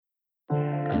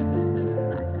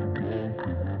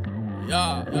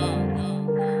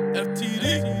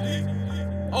FTD.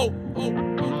 Oh,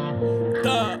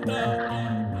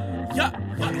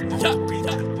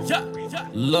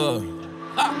 Look,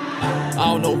 I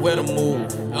don't know where to move,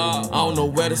 I don't know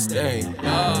where to stay. If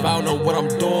I don't know what I'm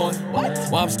doing,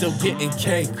 why I'm still getting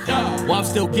cake, why I'm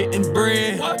still getting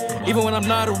bread, even when I'm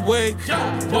not awake.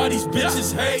 Why these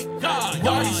bitches hate,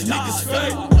 why these niggas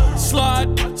fake.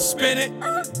 Slide, spin it,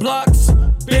 blocks,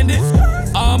 bend it.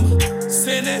 I'm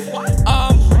sinning,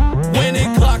 I'm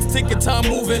winning. Clocks ticking, time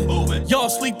moving. Y'all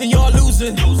sleep, then y'all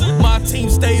losing. My team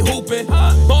stay hooping,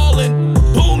 ballin',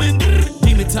 booming.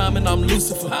 Demon time and I'm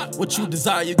Lucifer. What you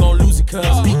desire, you gon' lose it,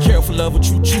 cuz. Be careful of what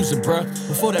you choosing, bruh.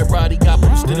 Before that ride, he got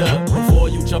boosted up. Before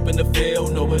you jump in the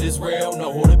field, know what is real,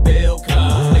 know who to build, cuz.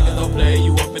 Niggas don't play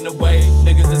you up in the way.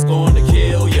 Niggas that's going to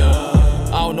kill ya.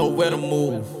 I don't know where to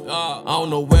move, I don't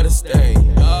know where to stay.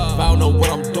 If I don't know what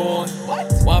I'm doing,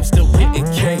 why I'm still getting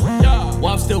cake,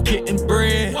 why I'm still getting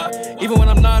bread, even when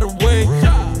I'm not awake.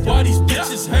 Why these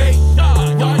bitches hate,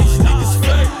 why these niggas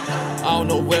fake. I don't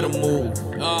know where to move,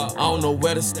 I don't know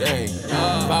where to stay. If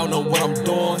I don't know what I'm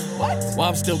doing, why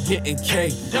I'm still getting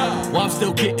cake, why I'm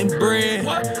still getting bread,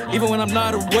 even when I'm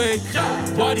not awake.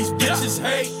 Why these bitches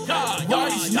hate, why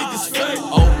these niggas fake.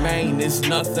 Oh man, it's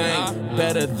nothing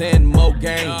better than more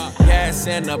game. Gas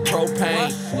and the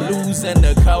propane, blues and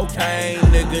the cocaine.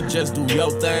 Nigga, just do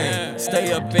your thing,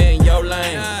 stay up in your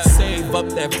lane. Save up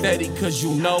that Fetty, cause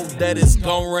you know that it's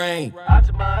gon' rain. I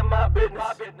just mind my business,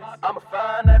 I'ma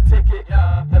find that ticket.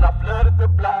 Then I flooded the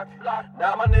block,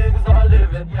 now my niggas are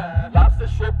living. Lobster,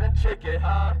 shrimp, and chicken,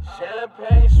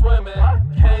 champagne swimming.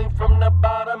 Came from the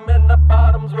bottom, and the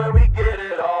bottom's where we get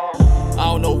it all. I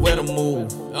don't know where to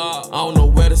move, I don't know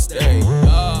where to stay.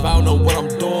 If I don't know what I'm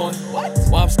doing,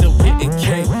 why I'm still getting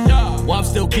cake, why I'm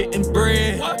still getting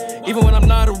bread, even when I'm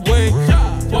not awake.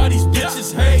 Why these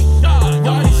bitches hate,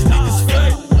 why these niggas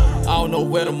fake. I don't know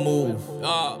where to move,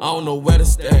 I don't know where to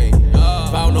stay.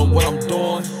 If I don't know what I'm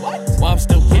doing, why I'm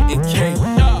still getting cake,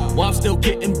 why I'm still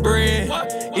getting